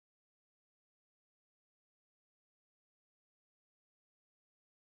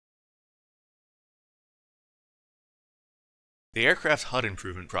The Aircraft HUD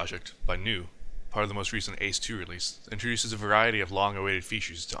Improvement Project by New, part of the most recent ACE-2 release, introduces a variety of long-awaited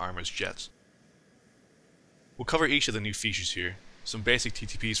features to Arma's jets. We'll cover each of the new features here, some basic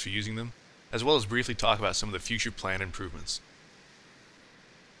TTPs for using them, as well as briefly talk about some of the future planned improvements.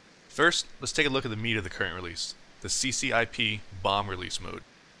 First, let's take a look at the meat of the current release, the CCIP bomb release mode.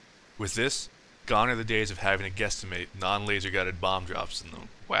 With this, gone are the days of having to guesstimate non-laser guided bomb drops in the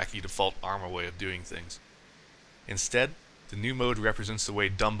wacky default Arma way of doing things. Instead, the new mode represents the way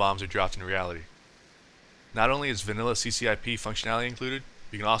dumb bombs are dropped in reality. Not only is vanilla CCIP functionality included,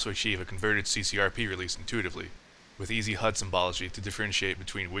 you can also achieve a converted CCRP release intuitively, with easy HUD symbology to differentiate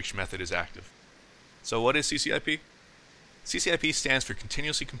between which method is active. So what is CCIP? CCIP stands for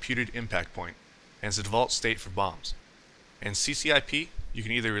Continuously Computed Impact Point, and is the default state for bombs. In CCIP, you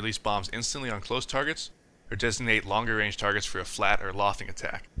can either release bombs instantly on close targets, or designate longer range targets for a flat or lofting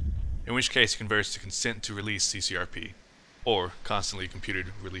attack, in which case it converts to Consent to Release CCRP, or Constantly Computed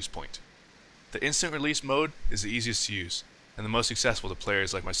Release Point. The instant release mode is the easiest to use, and the most accessible to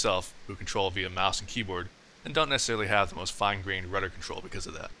players like myself who control via mouse and keyboard and don't necessarily have the most fine-grained rudder control because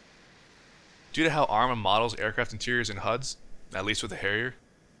of that. Due to how Arma models aircraft interiors and HUDs, at least with the Harrier,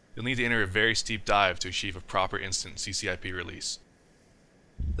 you'll need to enter a very steep dive to achieve a proper instant CCIP release.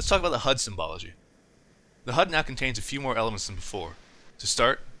 Let's talk about the HUD symbology. The HUD now contains a few more elements than before. To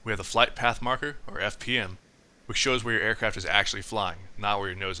start, we have the Flight Path Marker, or FPM, which shows where your aircraft is actually flying, not where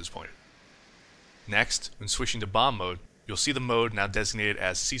your nose is pointed. Next, when switching to bomb mode, you'll see the mode now designated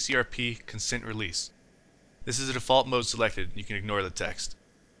as CCRP Consent Release. This is the default mode selected, and you can ignore the text.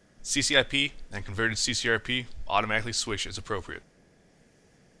 CCIP and converted CCRP automatically switch as appropriate.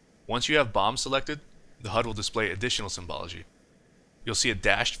 Once you have bomb selected, the HUD will display additional symbology. You'll see a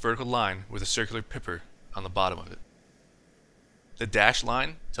dashed vertical line with a circular pipper on the bottom of it. The dashed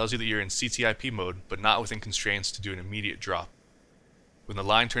line tells you that you're in CCIP mode, but not within constraints to do an immediate drop. When the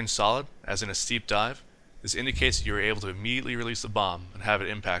line turns solid, as in a steep dive, this indicates that you are able to immediately release the bomb and have it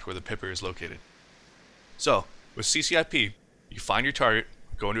impact where the pipper is located. So, with CCIP, you find your target,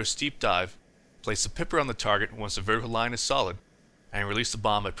 go into a steep dive, place the pipper on the target once the vertical line is solid, and release the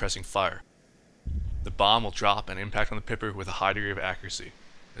bomb by pressing fire. The bomb will drop and impact on the pipper with a high degree of accuracy.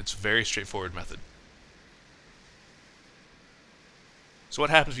 It's a very straightforward method. So what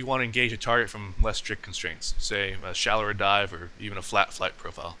happens if you want to engage a target from less strict constraints, say a shallower dive or even a flat flight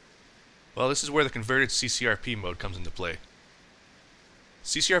profile? Well, this is where the converted CCRP mode comes into play.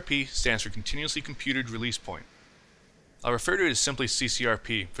 CCRP stands for Continuously Computed Release Point. I'll refer to it as simply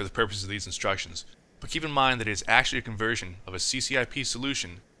CCRP for the purpose of these instructions, but keep in mind that it is actually a conversion of a CCIP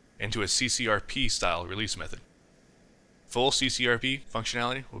solution into a CCRP style release method. Full CCRP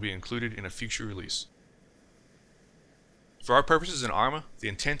functionality will be included in a future release. For our purposes in Arma, the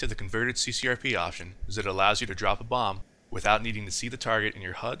intent of the converted CCRP option is that it allows you to drop a bomb without needing to see the target in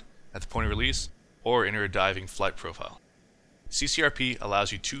your HUD at the point of release or enter a diving flight profile. CCRP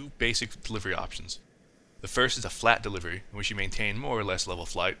allows you two basic delivery options. The first is a flat delivery, in which you maintain more or less level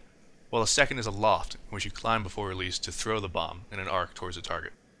flight, while the second is a loft, in which you climb before release to throw the bomb in an arc towards the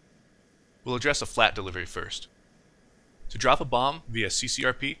target. We'll address a flat delivery first. To drop a bomb via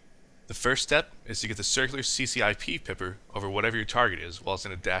CCRP, the first step is to get the circular CCIP pipper over whatever your target is while it's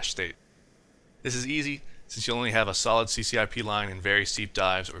in a dash state. This is easy since you'll only have a solid CCIP line in very steep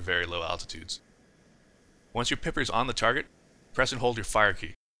dives or very low altitudes. Once your pipper is on the target, press and hold your fire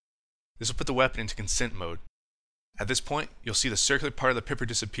key. This will put the weapon into consent mode. At this point, you'll see the circular part of the pipper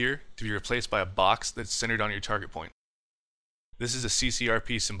disappear to be replaced by a box that's centered on your target point. This is a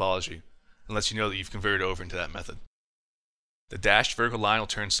CCRP symbology, and lets you know that you've converted over into that method. The dashed vertical line will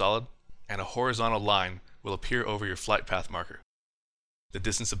turn solid, and a horizontal line will appear over your flight path marker, the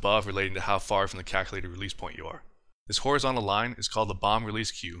distance above relating to how far from the calculated release point you are. This horizontal line is called the bomb release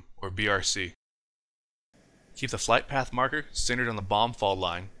queue, or BRC. Keep the flight path marker centered on the bomb fall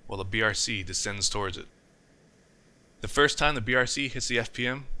line while the BRC descends towards it. The first time the BRC hits the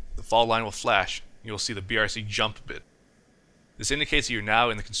FPM, the fall line will flash, and you will see the BRC jump a bit. This indicates that you're now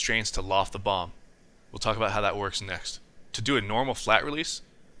in the constraints to loft the bomb. We'll talk about how that works next. To do a normal flat release,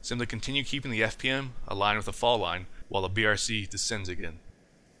 simply continue keeping the FPM aligned with the fall line while the BRC descends again.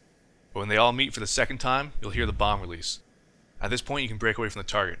 But when they all meet for the second time, you'll hear the bomb release. At this point you can break away from the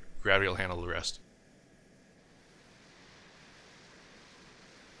target. Gravity will handle the rest.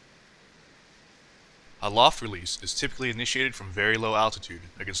 A loft release is typically initiated from very low altitude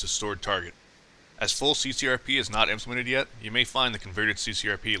against a stored target. As full CCRP is not implemented yet, you may find the converted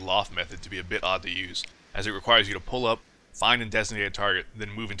CCRP loft method to be a bit odd to use, as it requires you to pull up, find and designate a target, then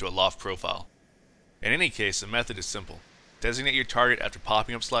move into a loft profile. In any case, the method is simple. Designate your target after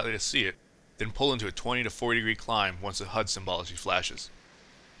popping up slightly to see it, then pull into a 20 to 40 degree climb once the HUD symbology flashes.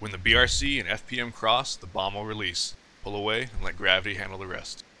 When the BRC and FPM cross, the bomb will release. Pull away and let gravity handle the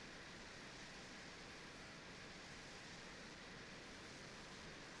rest.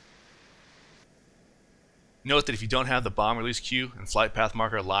 Note that if you don't have the bomb release cue and flight path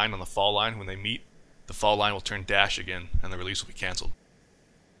marker aligned on the fall line when they meet, the fall line will turn dash again and the release will be cancelled.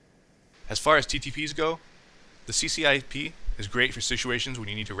 As far as TTPs go, the CCIP is great for situations when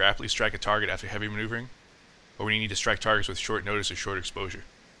you need to rapidly strike a target after heavy maneuvering, or when you need to strike targets with short notice or short exposure.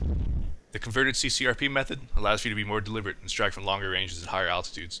 The converted CCRP method allows for you to be more deliberate and strike from longer ranges at higher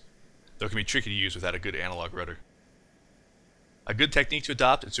altitudes, though it can be tricky to use without a good analog rudder. A good technique to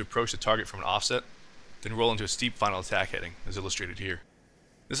adopt is to approach the target from an offset, then roll into a steep final attack heading, as illustrated here.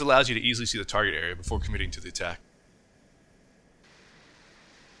 This allows you to easily see the target area before committing to the attack.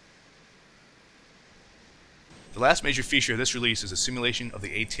 The last major feature of this release is a simulation of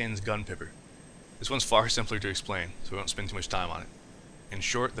the A-10's gun pipper. This one's far simpler to explain, so we won't spend too much time on it. In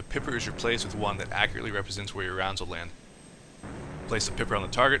short, the pipper is replaced with one that accurately represents where your rounds will land. Place the pipper on the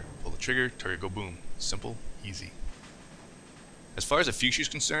target, pull the trigger, target go boom. Simple, easy. As far as the future is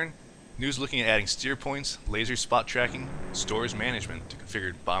concerned, news looking at adding steer points, laser spot tracking, stores management to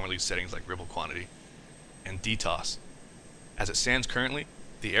configure bomb release settings like ripple quantity, and DTOS. As it stands currently,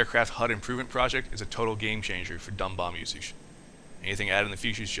 the aircraft HUD improvement project is a total game changer for dumb bomb usage. Anything added in the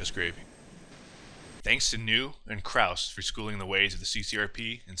future is just gravy. Thanks to New and Kraus for schooling the ways of the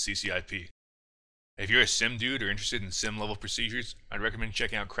CCRP and CCIP. If you're a sim dude or interested in sim level procedures, I'd recommend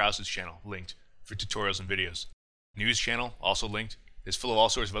checking out Kraus's channel, linked, for tutorials and videos. New's channel, also linked, is full of all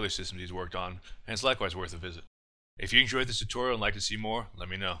sorts of other systems he's worked on, and it's likewise worth a visit. If you enjoyed this tutorial and like to see more, let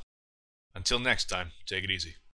me know. Until next time, take it easy.